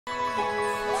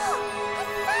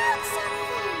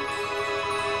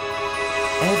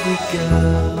Every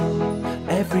girl,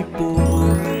 every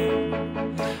boy,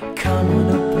 come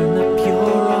and open up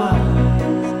your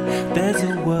eyes. There's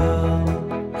a world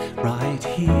right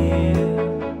here,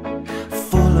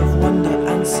 full of wonder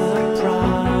and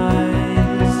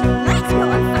surprise. Let's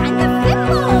go and find the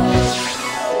Fimbles!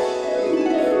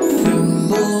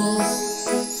 Fimbles,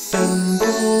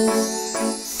 Fimbles,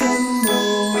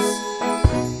 Fimbles.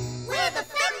 We're the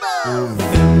Fimbles!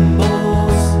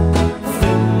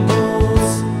 Fimbles,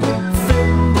 Fimbles,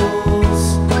 Fimbles.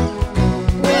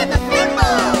 We're the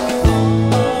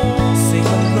Fimbles! Sing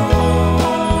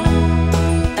along,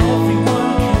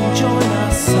 everyone can join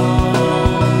our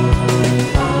song.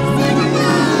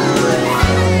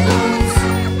 Fimbles,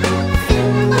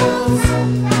 Fimbles,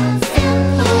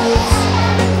 Fimbles.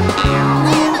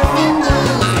 We're the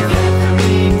Fimbles!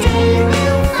 Every day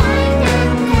we'll find and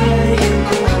play in the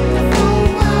wonderful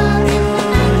world, the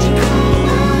magical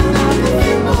world of the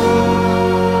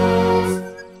Fimbles.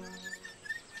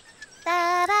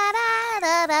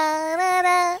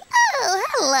 Da-da-da-da-da-da-da. Oh,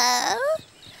 hello.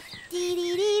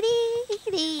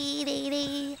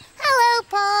 Dee-dee-dee-dee-dee-dee-dee. Hello,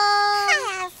 Paul.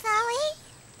 Hello, Florrie.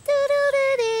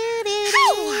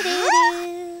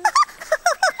 Do-do-do-do-do-do-do-do.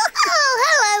 Oh,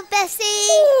 hello, Bessie.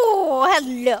 Oh,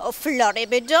 hello, Florrie,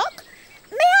 me duck.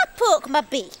 May I poke my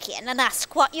beak in and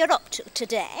ask what you're up to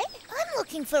today? I'm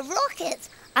looking for Rocket.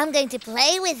 I'm going to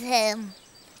play with him.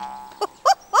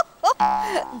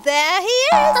 There he is.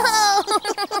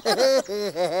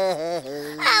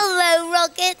 Hello,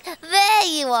 Rocket. There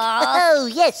you are. Oh,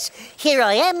 yes, here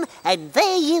I am, and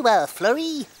there you are,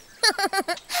 Florrie.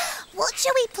 What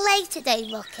shall we play today,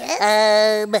 Rocket?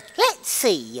 Let's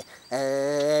see.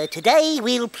 Today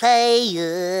we'll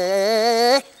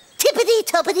play,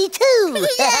 Tippity-Toppity-Too.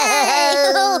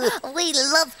 Yay! We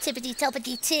love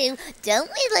Tippity-Toppity too, don't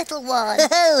we, little one?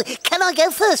 Oh, can I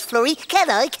go first, Florrie? Can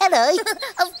I?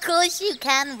 Of course you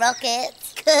can, Rocket.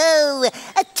 Oh,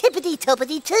 a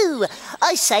tippity-toppity-too.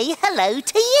 I say hello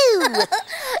to you.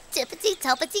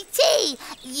 Tippity-Toppity-Tea,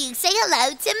 you say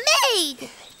hello to me.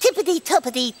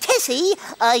 Tippity-toppity-tissy.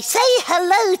 I say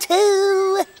hello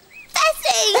to...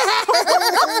 Bessie!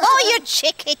 Oh, you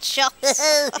chicky chops.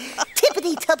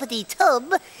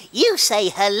 Tippity-toppity-tom. You say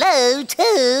hello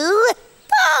to...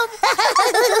 Pom!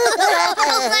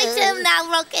 My turn now,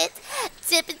 Rocket.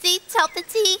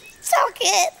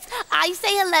 Tippity-Toppity-Tocket. I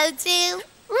say hello to...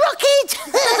 Rocket!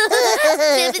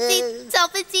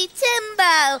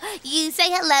 Tippity-Toppity-Timbo. You say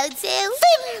hello to...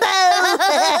 Fimbo!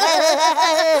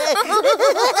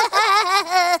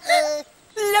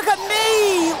 Look at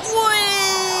me! Whee!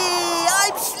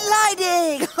 I'm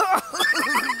sliding!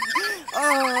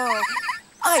 Oh,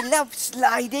 I love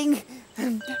sliding.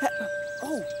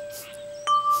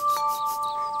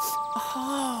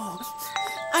 Oh,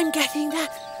 I'm getting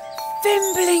that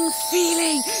fimbling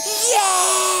feeling.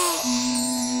 Yeah!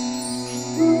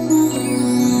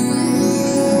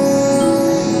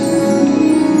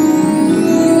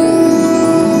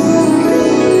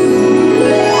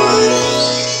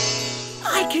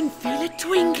 I can feel it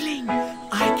twinkling.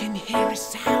 I can hear a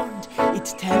sound.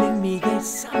 It's telling me there's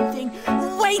something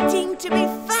waiting to be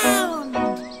found.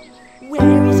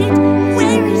 Where is it?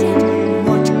 Where is it?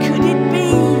 What could it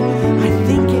be? I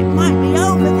think it might be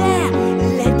over there.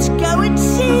 Let's go and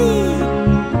see.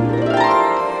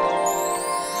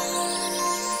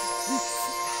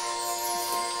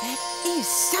 There is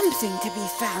something to be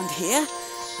found here.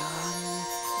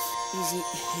 Is it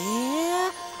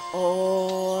here?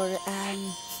 Or,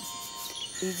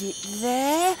 is it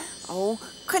there? Oh,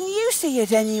 can you see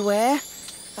it anywhere?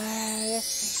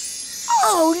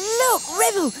 Oh, look,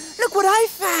 Rebel! Look what I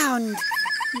found!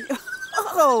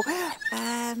 Oh,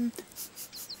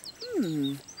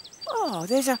 Oh,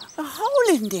 there's a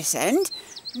hole in this end.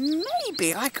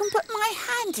 Maybe I can put my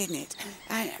hand in it.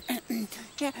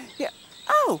 Yeah.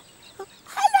 Oh,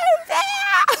 hello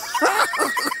there!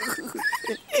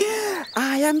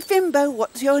 I am Fimbo.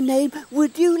 What's your name?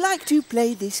 Would you like to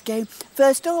play this game?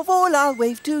 First of all, I'll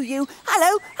wave to you.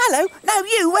 Hello. Now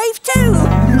you wave too.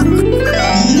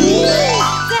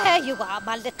 There you are,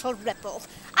 my little rebel.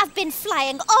 I've been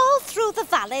flying all through the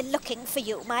valley looking for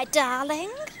you, my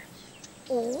darling.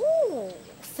 Oh,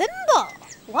 Fimbo,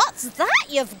 what's that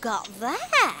you've got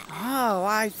there? Oh,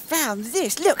 I found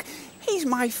this. Look, he's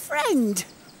my friend.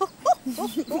 Hello,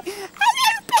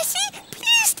 Bessie.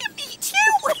 Pleased to meet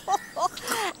you.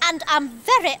 And I'm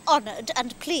very honoured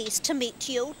and pleased to meet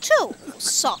you too,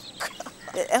 Sock.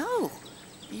 Oh,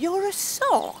 you're a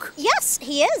sock? Yes,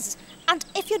 he is. And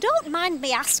if you don't mind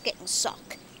me asking,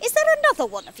 Sock, is there another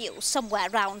one of you somewhere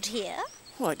round here?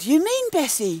 What do you mean,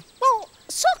 Bessie? Well,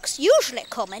 socks usually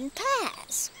come in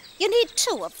pairs. You need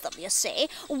 2 of them, you see.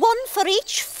 1 for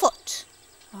each foot.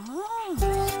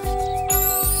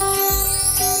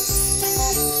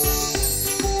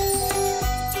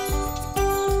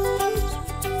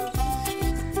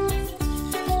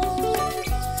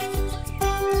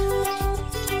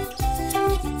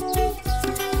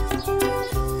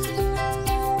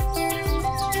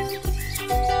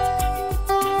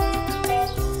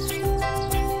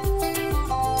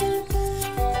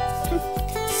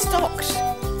 Socks.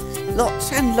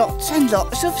 Lots and lots and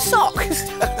lots of socks.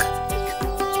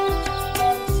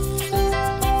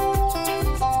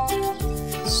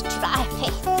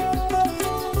 Stripy.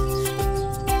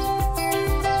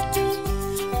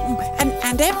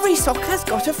 And every sock has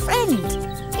got a friend.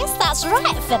 Yes, that's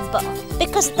right, Fimbo,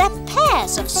 because they're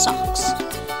pairs of socks.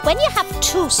 When you have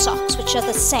 2 socks which are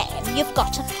the same, you've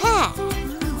got a pair.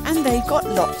 And they've got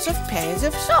lots of pairs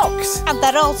of socks. And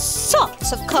they're all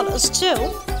sorts of colours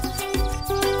too.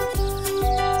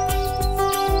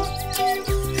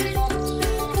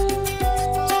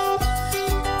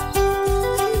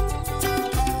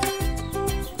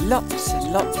 Lots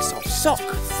and lots of sock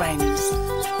friends.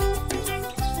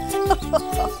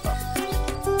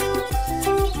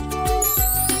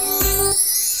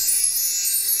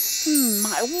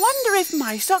 I wonder if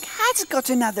my sock has got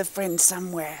another friend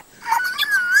somewhere.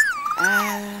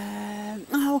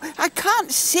 Oh, I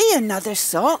can't see another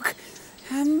sock.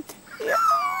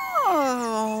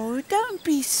 Oh, don't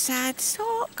be sad,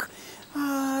 sock.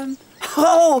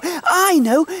 Oh, I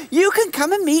know. You can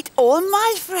come and meet all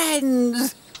my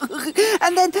friends.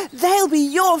 And then they'll be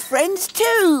your friends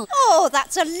too. Oh,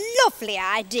 that's a lovely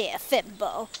idea,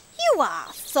 Fimbo. You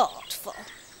are thoughtful.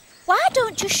 Why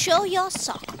don't you show your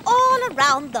sock all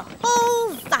around the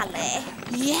whole valley?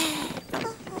 Yeah.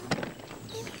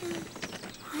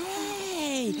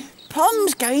 Hey,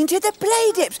 Pom's going to the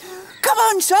play dips. Come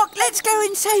on, Sock, let's go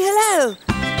and say hello.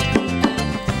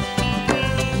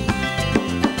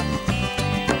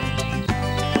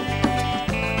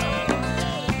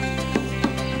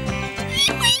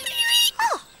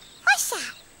 What's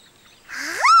that?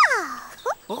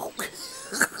 Oh.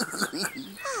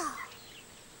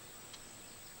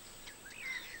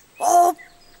 Oh,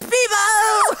 Fimbo!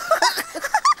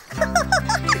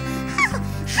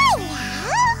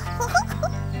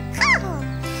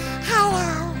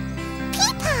 Hello,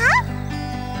 Peepa.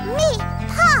 Me,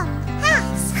 Pom,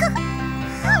 has.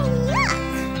 Oh, look.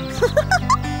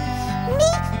 Me,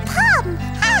 Pom,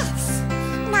 has.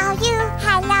 Now you,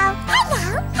 hello, hello,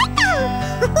 hello.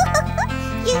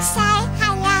 You say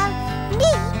hello,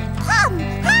 me, Pom,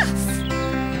 has.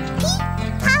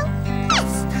 Peepa,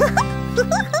 has.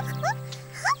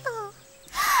 Oh,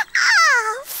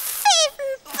 Fimbo!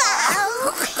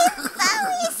 Fimbo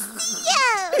is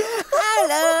you!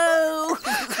 Hello!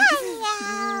 Hello!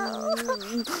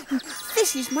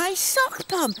 This is my Sock,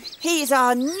 Pom. He's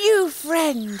our new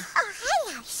friend. Oh,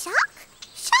 hello, Sock.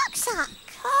 Sock.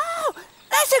 Oh,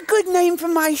 that's a good name for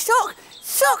my sock.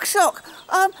 Sock.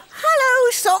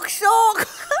 Hello, Sock.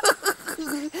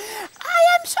 I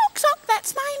am Sock,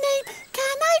 that's my name.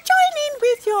 Can I join in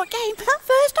with your game?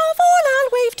 First of all, I'll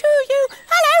wave to you.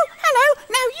 Hello.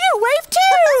 Now you wave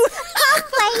too. I'm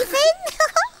waving.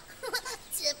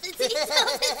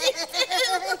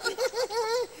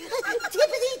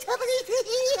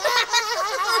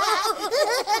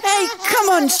 Hey, come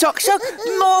on, Sock.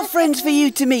 More friends for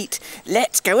you to meet.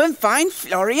 Let's go and find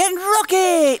Florrie and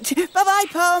Rocket. Bye-bye,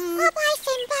 Pom. Bye-bye,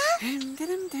 Fimbo.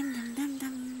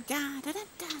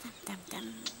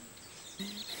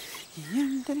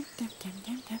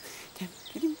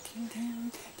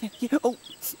 Oh.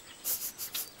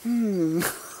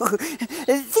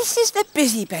 This is the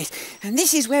busy place, and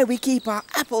this is where we keep our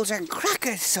apples and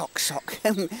crackers, Sock.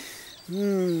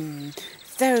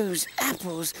 Those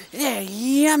apples, they're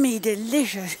yummy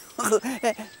delicious.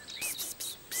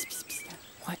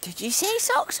 What did you say,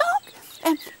 Sock?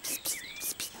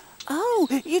 Oh,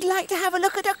 you'd like to have a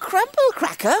look at a crumble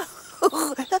cracker?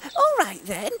 All right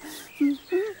then.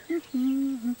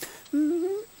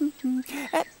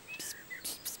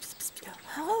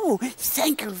 Oh,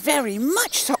 thank you very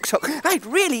much, Sock. I'd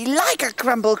really like a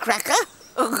crumble cracker.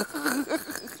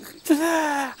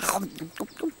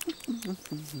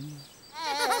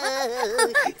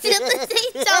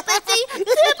 Tippity, toppity,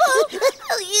 tipple.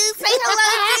 Will you say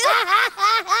hello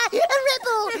to a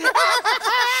ripple?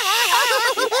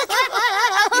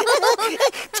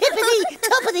 Tippity,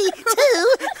 toppity, too.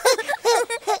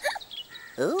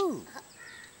 Oh,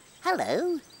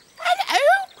 hello.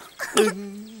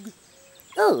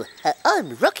 Oh,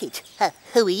 I'm Rocket.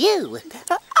 Who are you?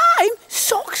 I'm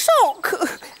Sock,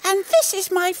 and this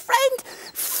is my friend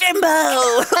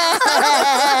Fimbo!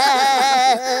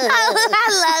 Oh,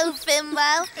 hello,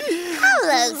 Fimbo.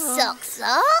 Hello, Sock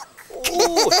Sock.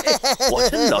 Oh,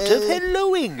 what a lot of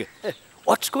helloing.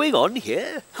 What's going on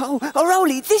here? Oh,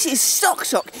 Roly, this is Sock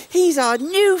Sock. He's our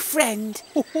new friend.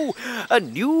 Oh, a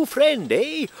new friend,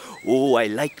 eh? Oh, I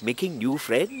like making new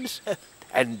friends.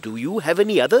 And do you have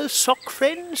any other sock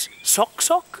friends? Sock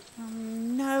Sock?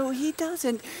 No, he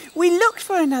doesn't. We looked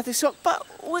for another sock, but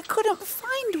we couldn't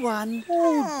find one.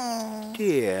 Oh,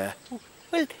 dear.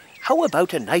 Well, how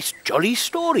about a nice jolly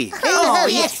story? Oh,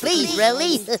 yes, please,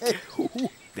 Roly. Oh,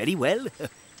 very well.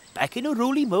 Back in a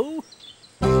Roly Mo.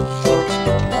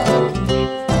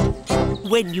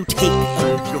 When you take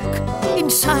a look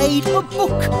inside a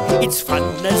book, it's fun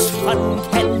as fun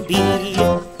can be.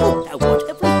 Now what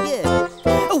have we here?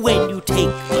 When you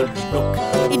take a look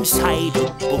inside a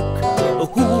book,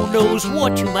 who knows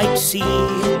what you might see?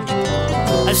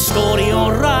 A story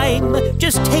or rhyme,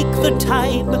 just take the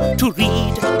time to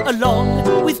read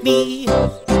along with me.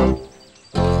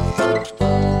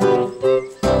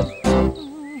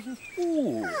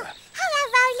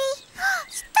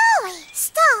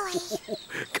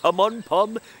 Come on,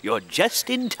 Pom. You're just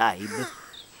in time.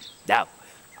 Now,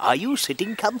 are you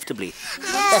sitting comfortably?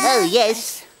 Oh,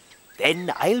 yes.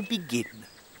 Then I'll begin.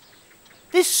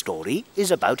 This story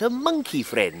is about a monkey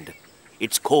friend.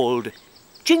 It's called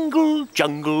Jingle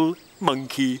Jungle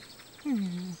Monkey.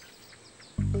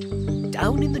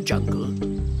 Down in the jungle,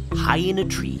 high in a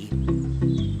tree,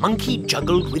 Monkey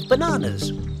juggled with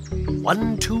bananas.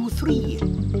 1, 2, 3.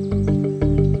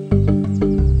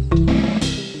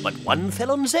 But one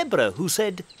fell on Zebra, who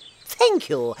said, Thank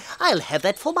you. I'll have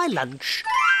that for my lunch.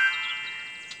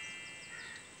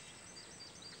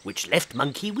 which left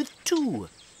Monkey with 2.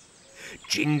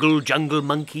 Jingle, jungle,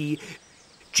 monkey,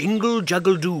 jingle,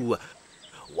 juggle, do.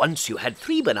 Once you had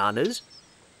 3 bananas,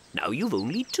 now you've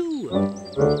only 2.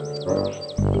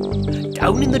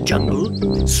 Down in the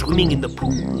jungle, swimming in the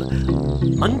pool,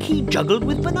 Monkey juggled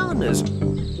with bananas,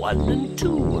 1 and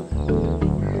 2.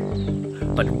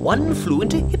 But one flew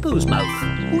into Hippo's mouth,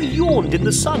 who yawned in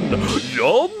the sun.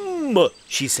 Yum,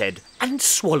 she said, and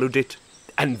swallowed it.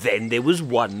 And then there was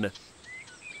 1.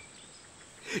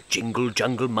 Jingle,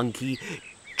 jungle, monkey,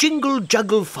 jingle,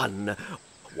 juggle, fun.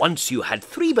 Once you had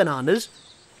 3 bananas,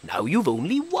 now you've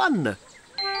only 1.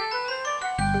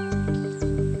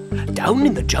 Down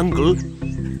in the jungle,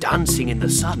 dancing in the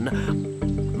sun,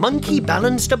 Monkey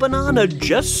balanced a banana,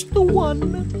 just the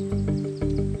one.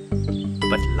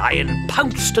 But Lion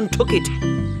pounced and took it,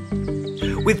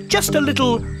 with just a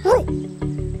little roar.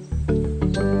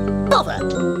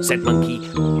 Bother, said Monkey.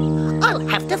 I'll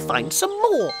have to find some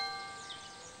more.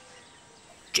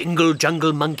 Jingle,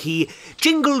 jungle, monkey,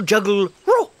 jingle, juggle,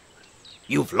 roar.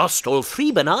 You've lost all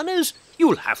 3 bananas,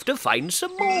 you'll have to find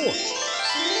some more.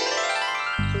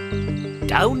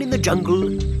 Down in the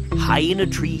jungle, high in a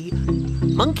tree,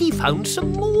 Monkey found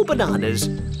some more bananas,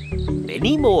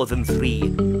 many more than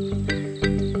 3.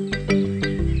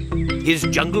 His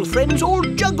jungle friends all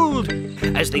juggled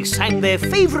as they sang their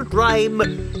favourite rhyme,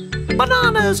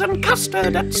 bananas and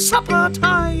custard at supper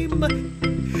time.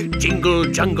 Jingle,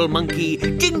 jungle, monkey,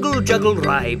 jingle, juggle,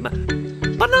 rhyme,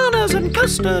 bananas and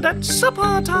custard at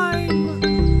supper time.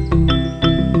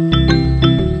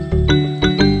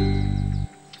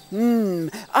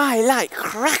 I like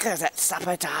crackers at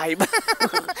supper time.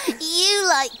 You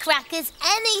like crackers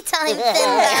any time,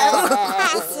 Fimbo.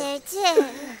 I do.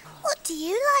 What do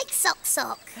you like, Sock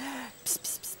Sock?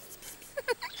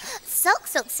 Sock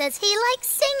Sock says he likes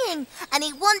singing and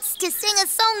he wants to sing a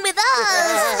song with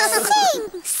us.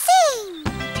 Sing, sing.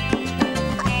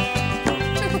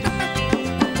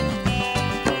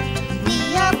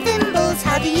 We are Fimbles,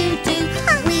 how do you do?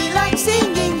 We like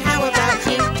singing, how about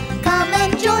you? Come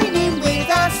and join in with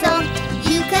our song.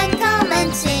 You can come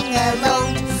and sing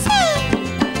along. Sing!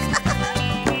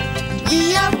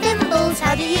 We are Fimbles,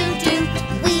 how do you do?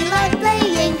 We like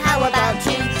playing, how about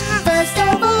you? First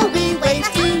of all, we wave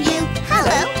to you.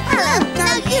 Hello, hello,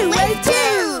 now you wave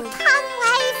too. I'm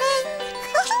waving.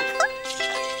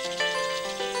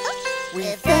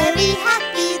 We're very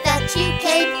happy that you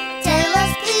came. Tell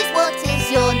us please, what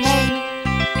is your name?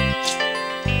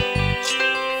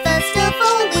 First of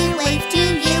all, we wave to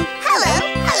you. Hello,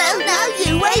 hello, now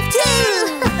you wave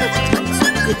too.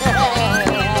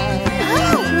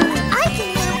 Oh, I can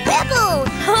hear Rebel.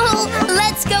 Oh,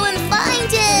 let's go and find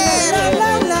him. La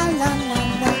la la la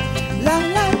la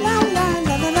la la la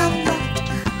la la la.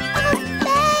 Oh,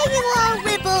 there you are,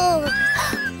 Ribble.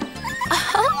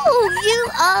 Oh, you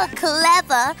are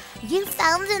clever. You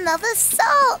found another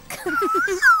sock.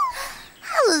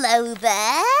 Hello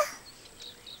there.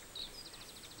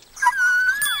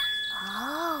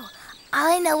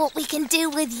 know what we can do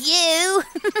with you.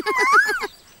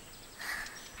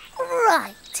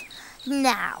 Right.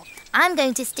 Now, I'm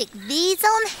going to stick these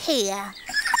on here.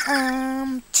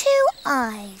 2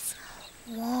 eyes.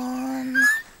 1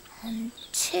 and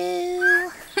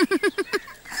 2.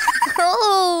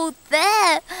 Oh,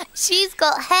 there. She's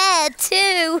got hair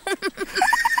too.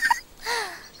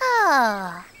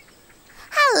 Ah.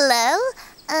 Hello.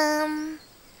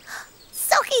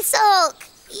 Socky Sock.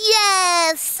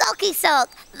 Yes, Socky Sock.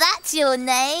 That's your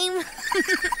name.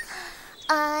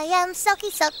 I am Socky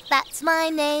Sock, that's my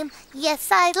name. Yes,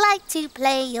 I'd like to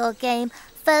play your game.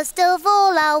 First of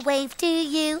all, I'll wave to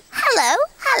you. Hello,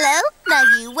 hello. Now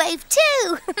you wave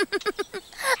too.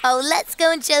 Oh, let's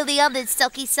go and show the others,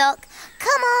 Socky Sock.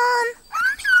 Come on.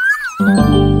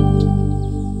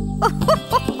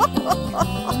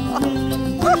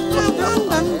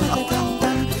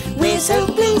 We're so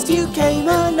pleased you came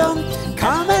along.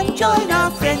 Come and join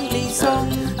our friendly song.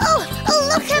 Oh,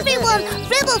 look everyone!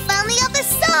 Ribble found the other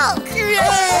sock!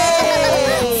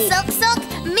 Yay! Sock Sock,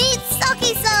 meet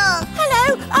Socky Sock!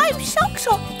 Hello, I'm Sock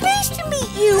Sock. Pleased to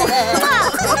meet you.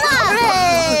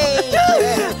 Hooray!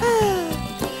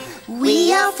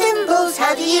 We are Fimbles,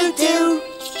 how do you do?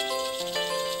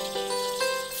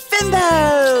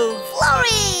 Fimbo!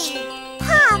 Florrie!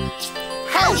 Pom!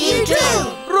 How do you do?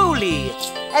 Roly!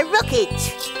 A rocket.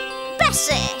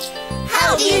 Bessie!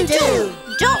 How do you do?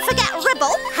 Don't forget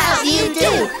Ribble! How do you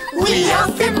do? We are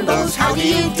Fimbles, how do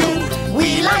you do?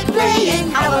 We like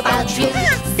playing, how about you?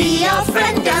 Be our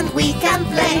friend and we can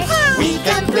play. We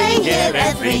can play here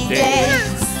every day.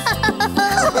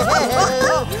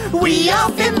 We are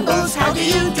Fimbles, how do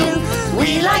you do?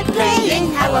 We like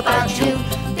playing, how about you?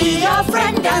 Be our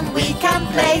friend and we can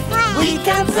play. We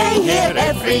can play here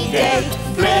every day.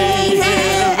 Play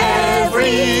here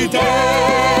every day.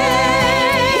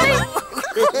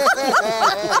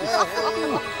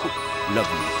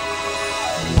 Lovely.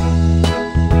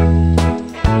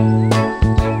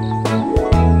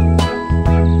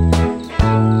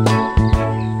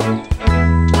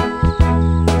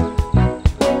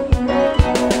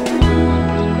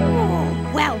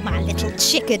 Well, my little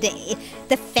chickadee,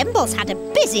 the Fimbles had a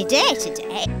busy day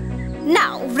today.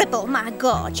 Now, Ribble, my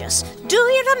gorgeous, do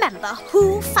you remember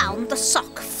who found the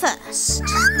sock first?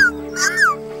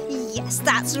 Yes,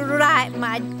 that's right,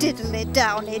 my diddly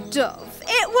downy dove.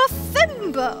 It was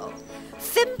Fimbo.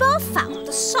 Fimbo found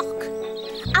the sock,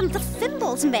 and the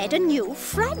Fimbles made a new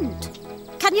friend.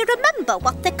 Can you remember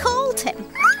what they called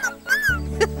him?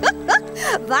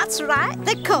 That's right,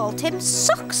 they called him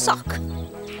Sock Sock.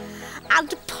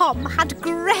 And Pom had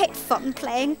great fun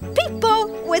playing people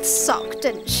with Sock,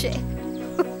 didn't she?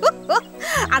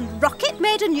 And Rocket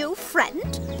made a new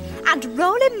friend, and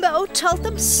Roly Mo told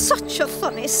them such a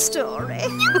funny story.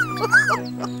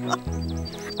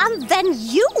 And then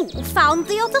you found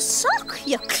the other sock,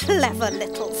 you clever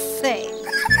little thing.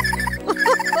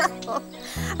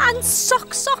 And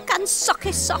Sock Sock and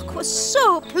Socky Sock were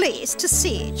so pleased to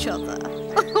see each other.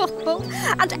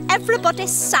 And everybody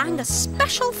sang a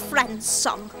special friends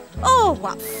song. Oh,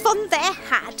 what fun they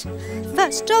had.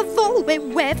 First of all, we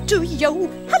waved to you.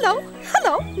 Hello,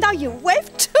 hello, now you wave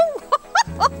too.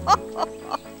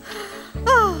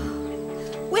 Oh,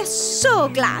 we're so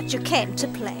glad you came to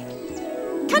play.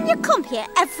 Can you come here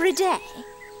every day?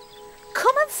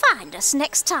 Come and find us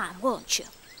next time, won't you?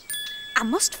 I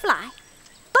must fly.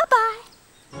 Bye-bye.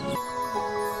 Look,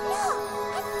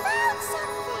 I found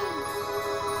something.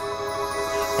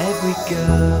 Every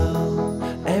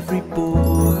girl, every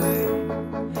boy,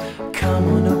 come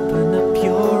on, open up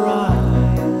your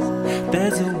eyes.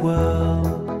 There's a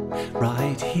world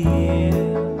right here,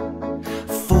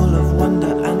 full of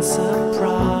wonder and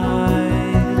surprise.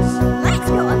 Let's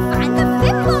go and find the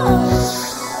Fimbles.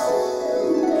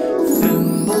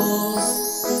 Fimbles,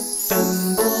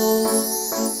 Fimbles,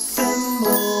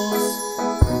 Fimbles.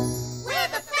 We're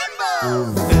the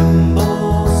Fimbles.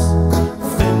 Fimbles,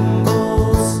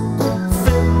 Fimbles,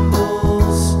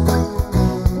 Fimbles.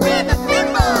 We're the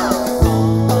Fimbles.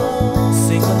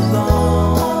 Sing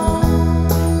along,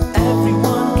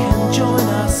 everyone can join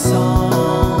our song.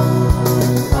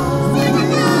 Sing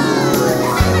along.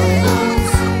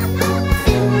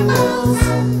 Fimbles.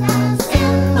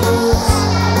 Fimbles.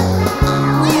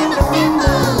 We're the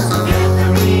Fimbles.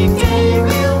 Every day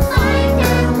we'll find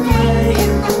and play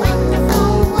in the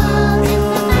Wonderful world,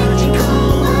 the magical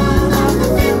world of the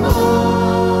Fimbles.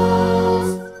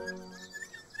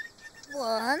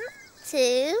 1,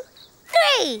 2,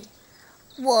 3.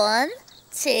 1,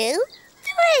 2,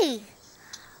 3.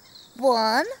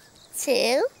 1,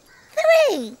 2,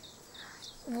 3.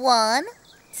 1,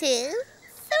 2,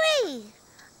 3.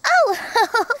 Oh,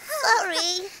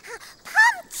 sorry.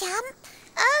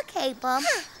 OK, Pom.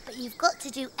 But you've got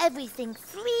to do everything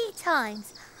 3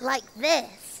 times, like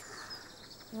this.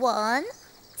 1,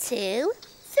 2,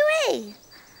 3.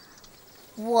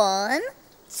 1,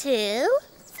 2,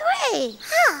 3.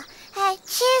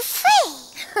 2,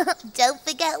 3. Don't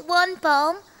forget 1,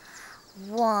 Pom.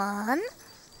 1,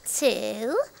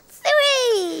 2,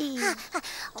 3. 1,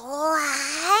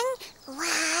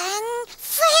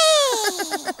 3.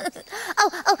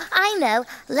 Oh, I know.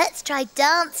 Let's try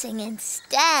dancing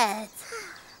instead.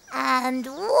 And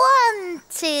 1,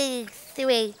 2,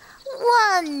 3.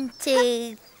 1,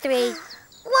 2, 3.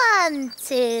 1,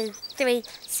 2, 3.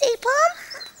 See, Pom?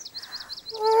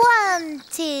 1,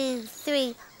 2,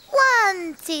 3.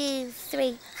 1, 2,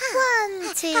 3.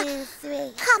 1, 2,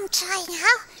 3. Pom, try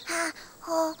now.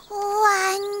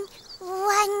 1,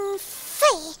 1,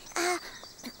 3.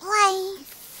 1,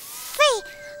 3.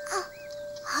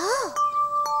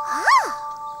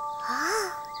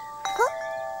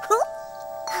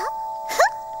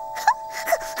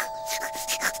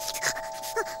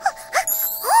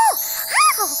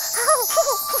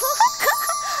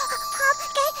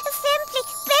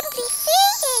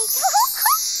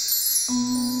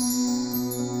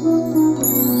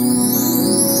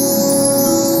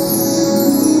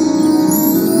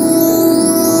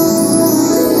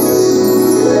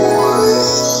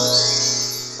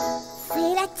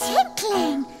 Feel a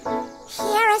tinkling,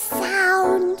 hear a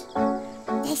sound.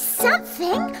 There's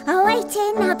something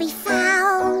awaiting to be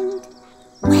found.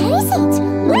 Where is it?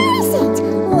 Where is it?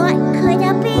 What could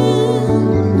it be?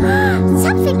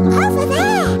 Something over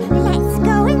there. Let's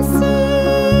go and see.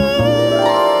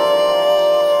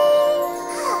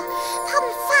 Pom,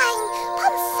 fine.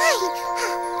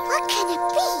 What can it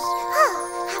be?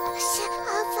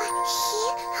 Over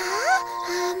here.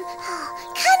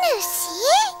 Can you see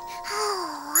it?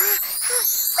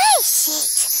 Where is it?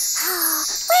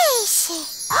 Where is it?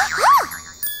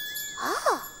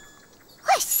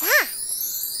 What's that?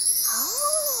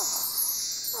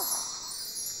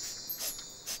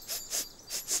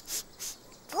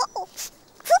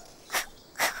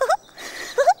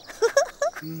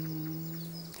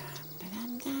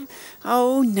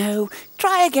 Oh, no.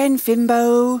 Try again,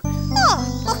 Fimbo.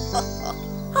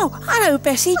 Oh, hello,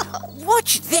 Bessie.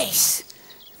 Watch this.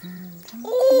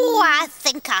 Oh, I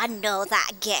think I know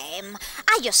that game.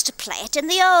 I used to play it in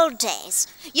the old days.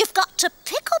 You've got to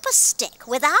pick up a stick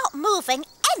without moving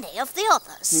any of the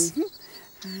others.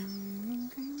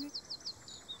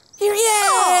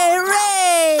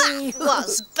 Hooray! That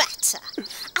was better.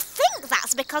 I think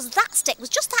that's because that stick was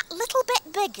just that little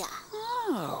bit bigger.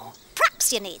 Oh,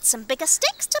 Perhaps you need some bigger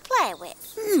sticks to play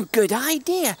with. good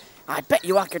idea. I bet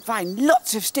you I could find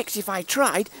lots of sticks if I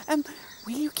tried.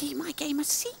 Will you keep my game a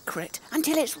secret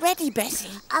until it's ready,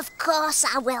 Bessie? Of course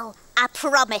I will. I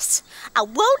promise. I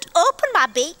won't open my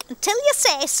beak until you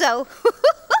say so.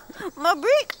 My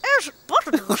beak is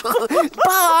buttoned.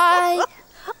 Bye!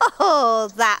 Oh,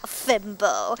 that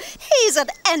Fimbo. He's an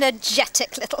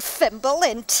energetic little Fimble,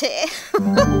 isn't he?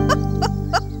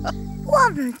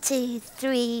 1, 2,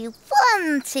 3.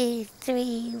 1, 2,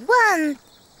 3. 1.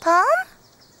 Pom?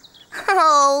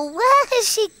 Oh, where has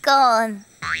she gone?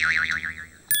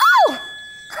 Oh!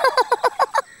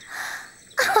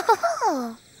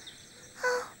 Oh,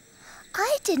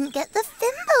 I didn't get the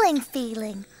fimbling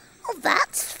feeling. Oh,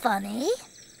 that's funny.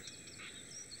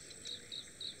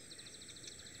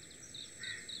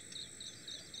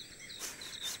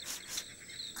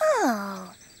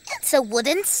 Oh, it's a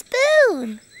wooden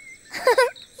spoon.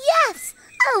 Yes,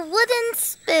 a wooden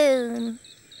spoon.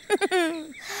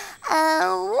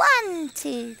 1,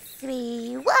 2,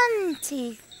 3. 1,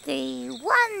 2, 3.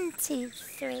 1, 2,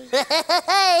 3.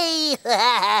 Hey!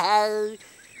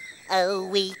 Oh,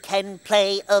 we can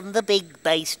play on the big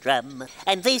bass drum,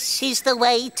 and this is the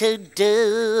way to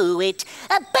do it.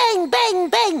 Bang, bang,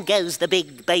 bang goes the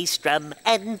big bass drum,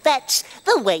 and that's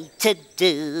the way to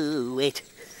do it.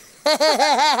 Look,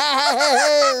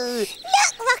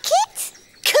 Rocket.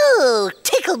 Cool!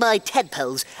 Tickle my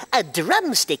tadpoles. A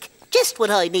drumstick, just what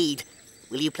I need.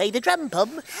 Will you play the drum,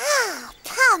 Pom?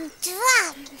 Pom,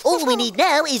 drum. All we need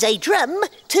now is a drum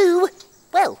to,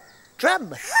 well,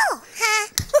 drum.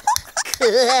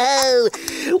 Oh,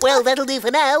 well, that'll do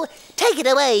for now. Take it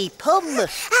away, Pom.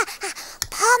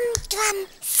 Pom, drum,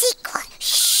 secret.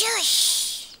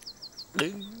 Shush.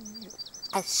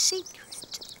 A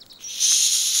secret.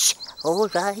 Shh. All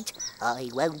right, I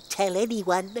won't tell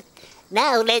anyone.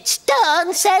 Now let's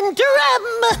dance and drum.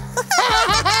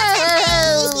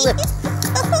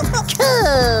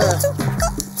 Cool.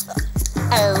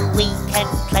 Oh, we can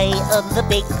play on the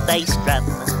big bass drum.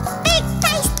 Big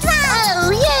bass drum.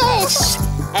 Oh, yes.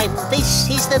 and this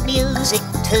is the music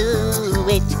to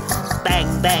it.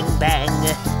 Bang, bang, bang.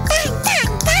 Bang,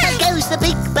 bang, bang. Goes the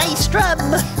big bass drum.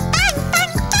 Bang,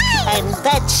 bang, bang. And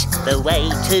that's the way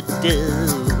to do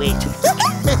it.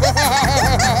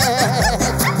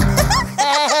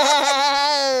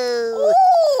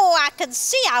 Oh, I can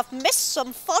see I've missed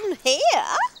some fun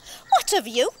here. What have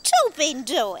you two been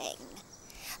doing?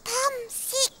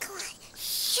 Secret.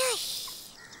 Shush.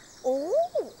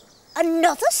 Oh,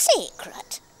 another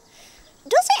secret.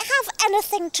 Does it have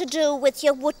anything to do with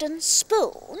your wooden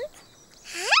spoon?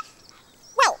 Huh?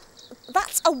 Well,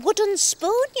 that's a wooden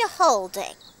spoon you're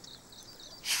holding.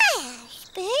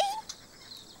 Spoon?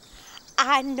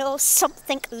 I know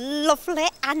something lovely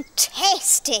and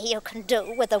tasty you can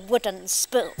do with a wooden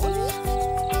spoon.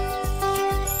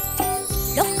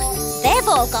 Look, they've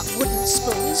all got wooden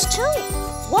spoons too.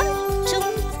 1, 2,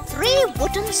 3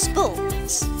 wooden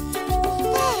spoons.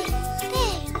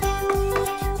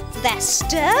 They're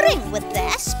stirring with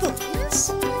their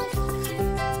spoons,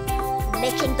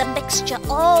 making the mixture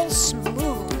all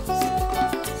smooth.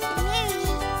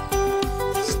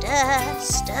 Stir,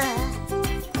 stir.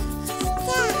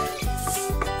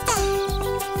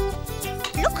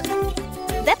 Look,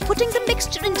 they're putting the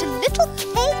mixture into little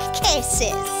cake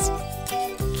cases.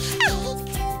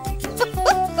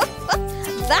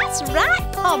 That's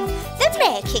right, Pom. They're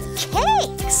making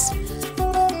cakes.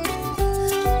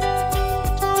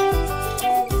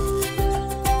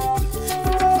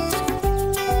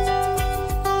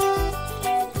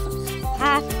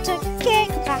 Pat a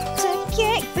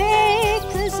cake,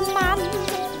 baker's man.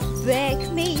 Bake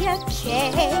me a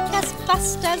cake as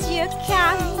fast as you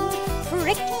can.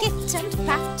 Prick it and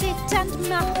pat it and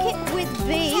mark it with B.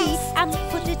 And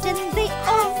put it in the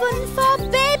oven for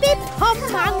Baby Pom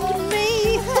and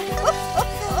me.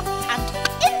 And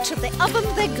into the oven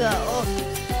they go.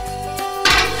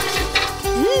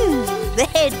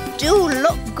 They do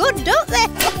look good, don't they?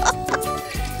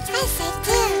 Yes, they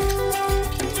do.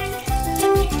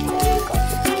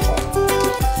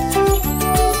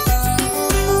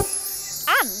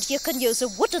 And you can use a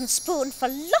wooden spoon for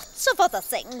lots of other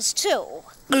things too.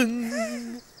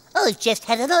 I've just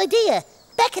had an idea.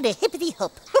 Back in a hippity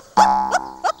hop.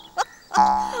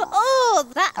 Oh,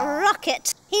 that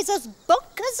rocket. He's as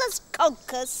bonkers as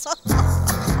conkers.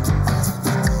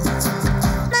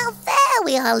 Now there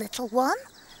we are, little one.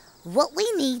 What we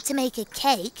need to make a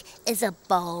cake is a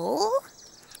bowl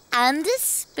and a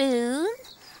spoon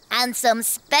and some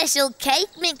special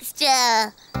cake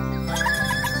mixture.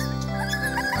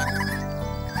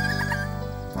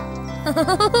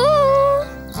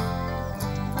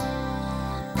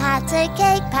 Pat a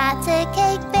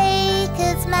cake,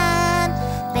 baker's man.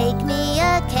 Bake me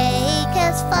a cake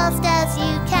as fast as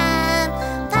you can.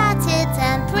 Pat it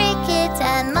and prick it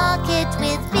and mark it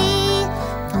with B.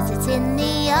 Put it in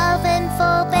the oven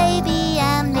for baby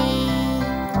and me.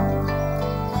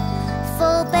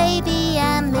 For baby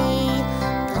and me.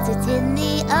 Put it in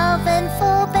the oven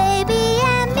for baby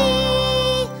and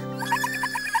me.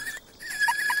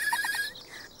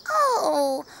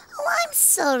 Oh, I'm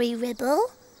sorry,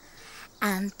 Ribble.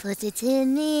 And put it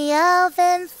in the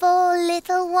oven for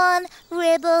little one,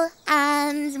 Ribble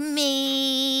and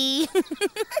me.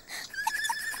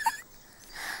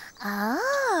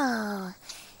 Oh,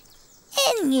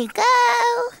 in you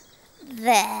go.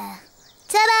 There.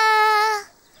 Ta-da!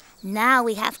 Now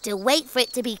we have to wait for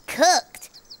it to be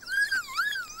cooked.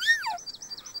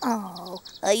 Oh,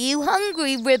 are you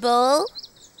hungry, Ribble?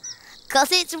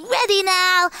 'Cause it's ready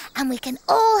now, and we can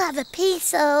all have a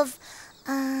piece of,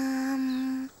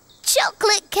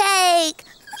 chocolate cake.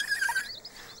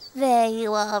 There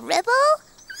you are, Ribble.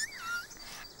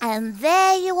 And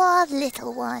there you are,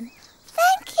 little one.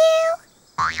 Thank you.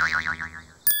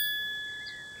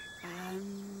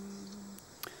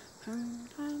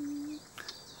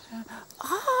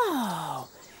 Oh,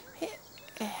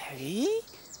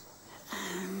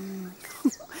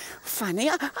 funny,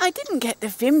 I didn't get the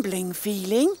fimbling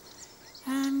feeling.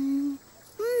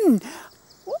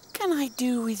 What can I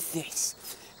do with this?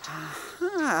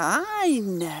 Aha, I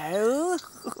know.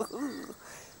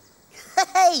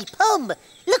 Hey, Pom,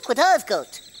 look what I've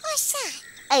got. What's that?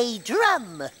 A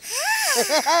drum.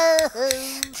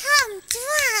 Pom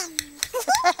drum.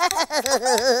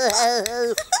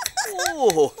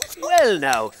 Oh, well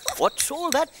now, what's all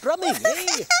that drumming,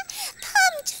 eh?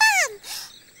 Pom drum.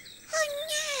 Oh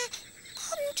no,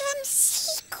 Pom drum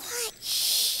secret.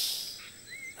 Shh.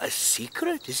 A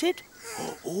secret, is it?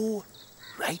 Oh,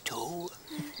 righto.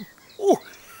 Oh,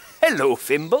 hello,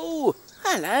 Fimbo.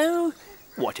 Hello.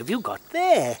 What have you got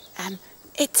there?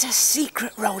 It's a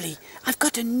secret, Roly. I've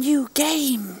got a new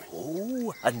game. Oh,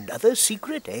 Oh, another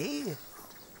secret, eh?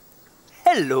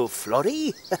 Hello,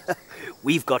 Florrie.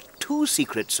 We've got 2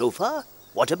 secrets so far.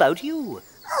 What about you?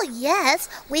 Oh, yes,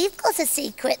 we've got a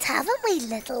secret, haven't we,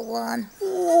 little one?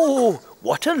 Oh,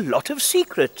 what a lot of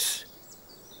secrets.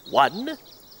 1,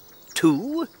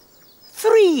 2,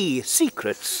 3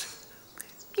 secrets.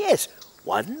 Yes,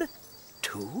 1,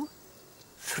 2,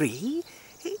 3.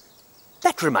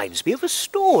 That reminds me of a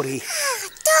story.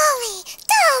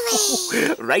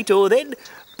 Dory! Righto then,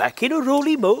 back in a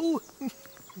Roly Mo.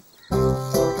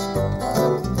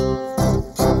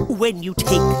 When you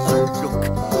take a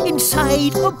look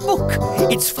inside a book,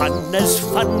 it's fun as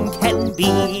fun can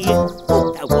be.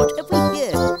 Now what have we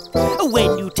here?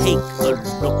 When you take a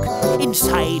look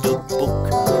inside a book,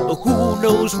 who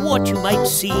knows what you might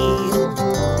see?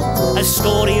 A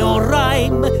story or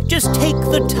rhyme, just take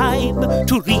the time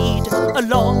to read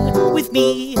along with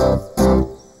me.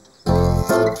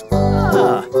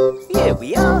 Ah, here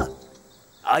we are.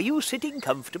 Are you sitting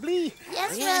comfortably?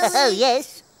 Yes, Oh, Roly.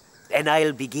 yes. Then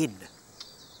I'll begin.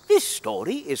 This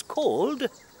story is called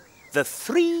The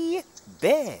 3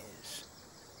 Bears.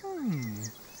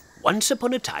 Once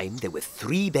upon a time, there were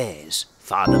 3 bears.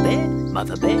 Father Bear,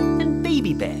 Mother Bear, and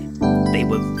Baby Bear. They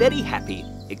were very happy,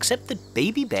 except that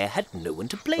Baby Bear had no one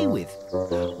to play with.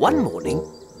 One morning,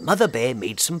 Mother Bear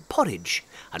made some porridge,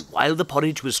 and while the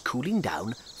porridge was cooling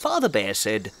down, Father Bear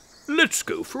said, "Let's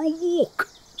go for a walk."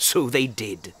 So they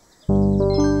did.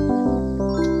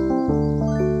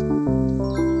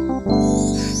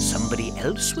 Somebody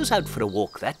else was out for a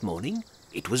walk that morning.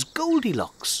 It was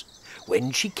Goldilocks.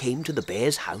 When she came to the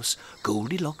bear's house,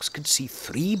 Goldilocks could see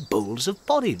 3 bowls of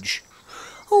porridge.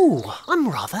 "Oh, I'm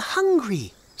rather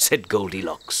hungry," said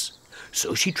Goldilocks.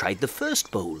 So she tried the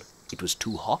first bowl. It was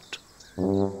too hot.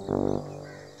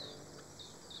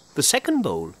 The second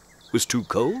bowl was too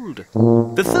cold.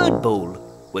 The third bowl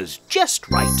was just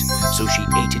right, so she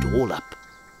ate it all up.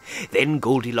 Then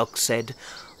Goldilocks said,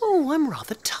 "Oh, I'm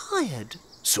rather tired."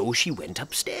 So she went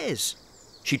upstairs.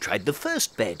 She tried the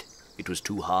first bed. It was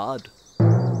too hard.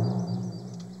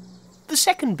 The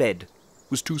second bed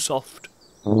was too soft.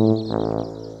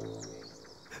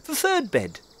 The third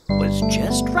bed was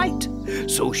just right,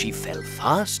 so she fell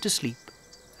fast asleep.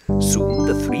 Soon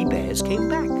the 3 bears came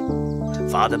back.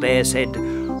 Father Bear said,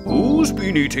 "Who's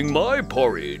been eating my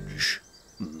porridge?"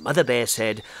 Mother Bear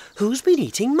said, "Who's been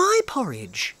eating my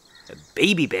porridge?"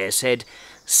 Baby Bear said,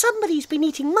 "Somebody's been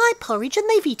eating my porridge and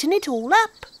they've eaten it all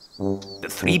up." The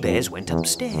 3 bears went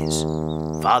upstairs.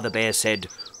 Father Bear said,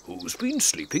 "Who's been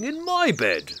sleeping in my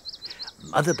bed?"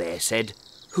 Mother Bear said,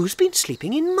 "Who's been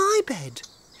sleeping in my bed?"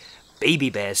 Baby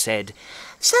Bear said,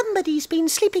 "Somebody's been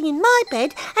sleeping in my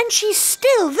bed and she's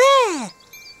still there."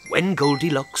 When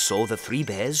Goldilocks saw the 3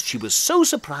 bears, she was so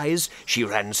surprised she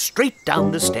ran straight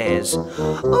down the stairs.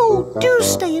 "Oh, do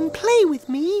stay and play with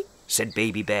me," said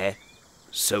Baby Bear.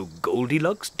 So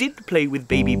Goldilocks did play with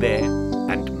Baby Bear,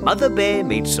 and Mother Bear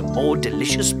made some more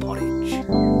delicious porridge.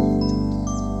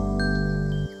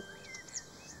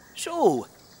 So,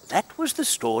 that was the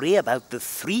story about the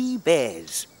 3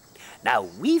 bears. Now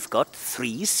we've got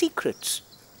 3 secrets.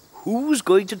 Who's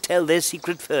going to tell their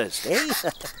secret first, eh?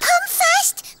 Pom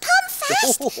first! Pom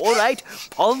first! Oh, all right,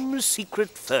 Pom's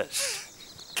secret first.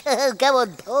 Go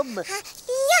on, Pom.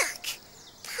 Look!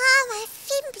 Pom a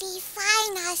Fimbly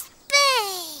fine as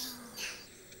bang!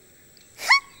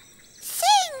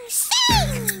 Sing!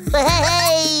 Sing!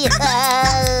 Hey!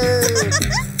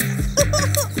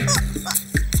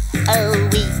 Oh,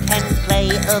 we can play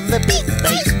on the big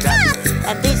bass drum,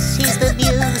 and this is the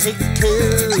music to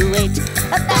it.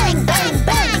 A bang, bang,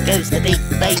 bang goes the big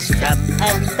bass drum,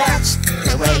 and that's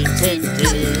the way to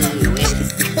do it.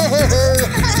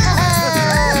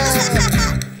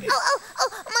 Oh,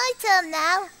 my turn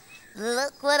now.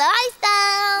 Look what I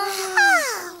found.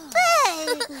 Oh,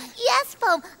 bang! Yes,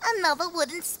 Pom, another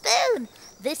wooden spoon.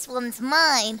 This one's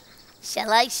mine.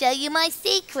 Shall I show you my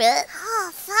secret?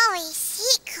 Oh, very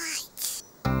secret.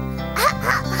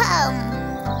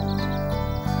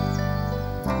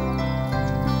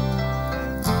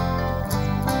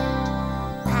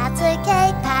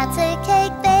 Patter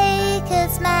cake,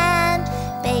 baker's man.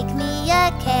 Bake me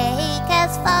a cake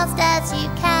as fast as you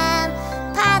can.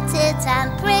 Pat it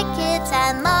and prick it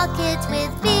and mark it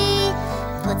with B.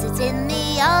 Put it in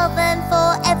the oven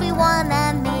for everyone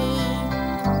and me.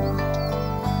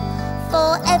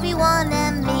 For everyone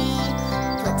and me.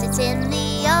 Put it in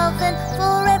the oven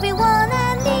for everyone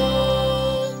and me.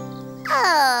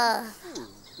 Ah,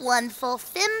 one for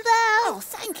Fimbo. Oh,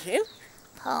 thank you.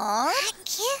 Pom.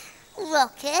 Thank you.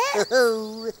 Rocket.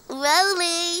 Oh,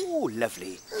 Roly. Oh,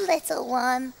 lovely. Little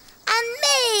one. and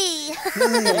me.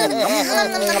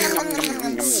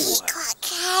 Secret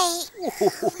cake.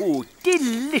 Oh,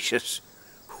 delicious.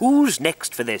 Who's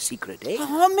next for their secret, eh?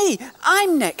 Oh, me.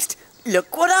 I'm next.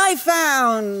 Look what I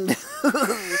found.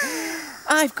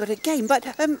 I've got a game, but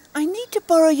I need to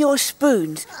borrow your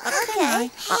spoons. Okay.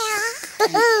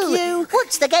 Thank you.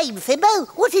 What's the game, Fimbo?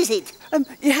 What is it?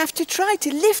 You have to try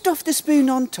to lift off the spoon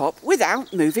on top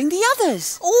without moving the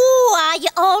others. Oh, are you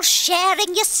all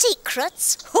sharing your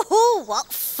secrets? Oh,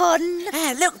 what fun!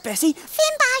 Look, Bessie.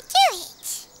 Fimbo, do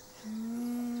it.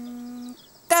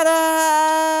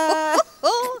 Ta-da!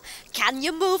 Oh, can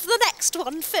you move the next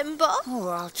one, Fimbo? Oh,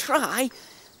 I'll try.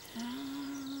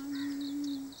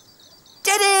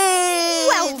 Did it!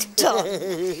 Well done.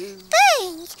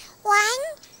 Spoons. 1,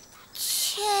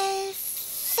 2,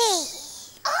 3.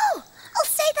 Oh, I'll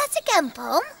say that again,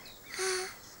 Pom.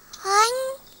 1,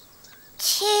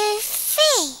 2,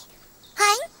 3.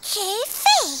 1, 2,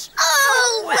 3.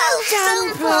 Oh, well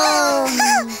done, Pom.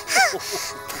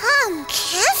 Pom,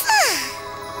 clever.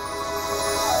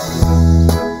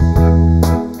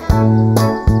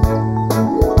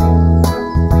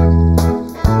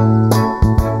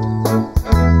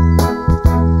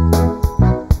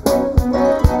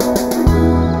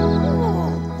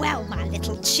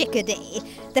 Chickadee,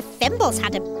 the Fimbles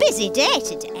had a busy day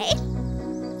today.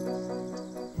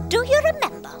 Do you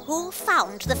remember who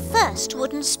found the first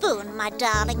wooden spoon, my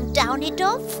darling Downy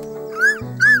Dove?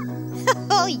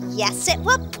 Oh, yes, it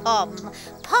was Pom.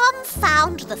 Pom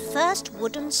found the first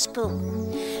wooden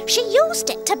spoon. She used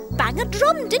it to bang a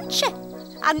drum, didn't she?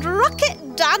 And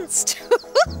Rocket danced.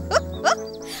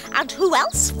 And who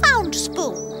else found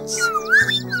spoons?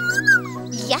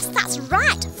 Yes, that's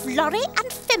right. Florrie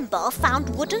and Fimble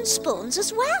found wooden spoons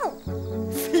as well.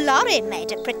 Florrie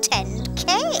made a pretend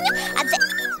cake and then...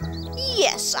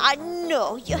 Yes, I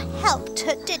know, you helped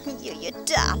her, didn't you, you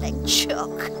darling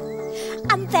Chuck?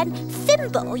 And then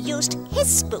Fimbo used his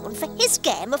spoon for his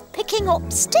game of picking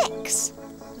up sticks.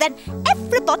 Then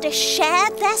everybody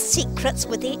shared their secrets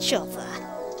with each other.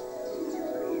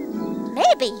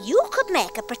 Maybe you could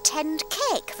make a pretend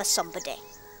cake for somebody.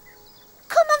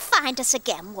 Come and find us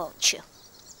again, won't you?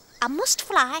 I must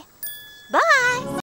fly. Bye.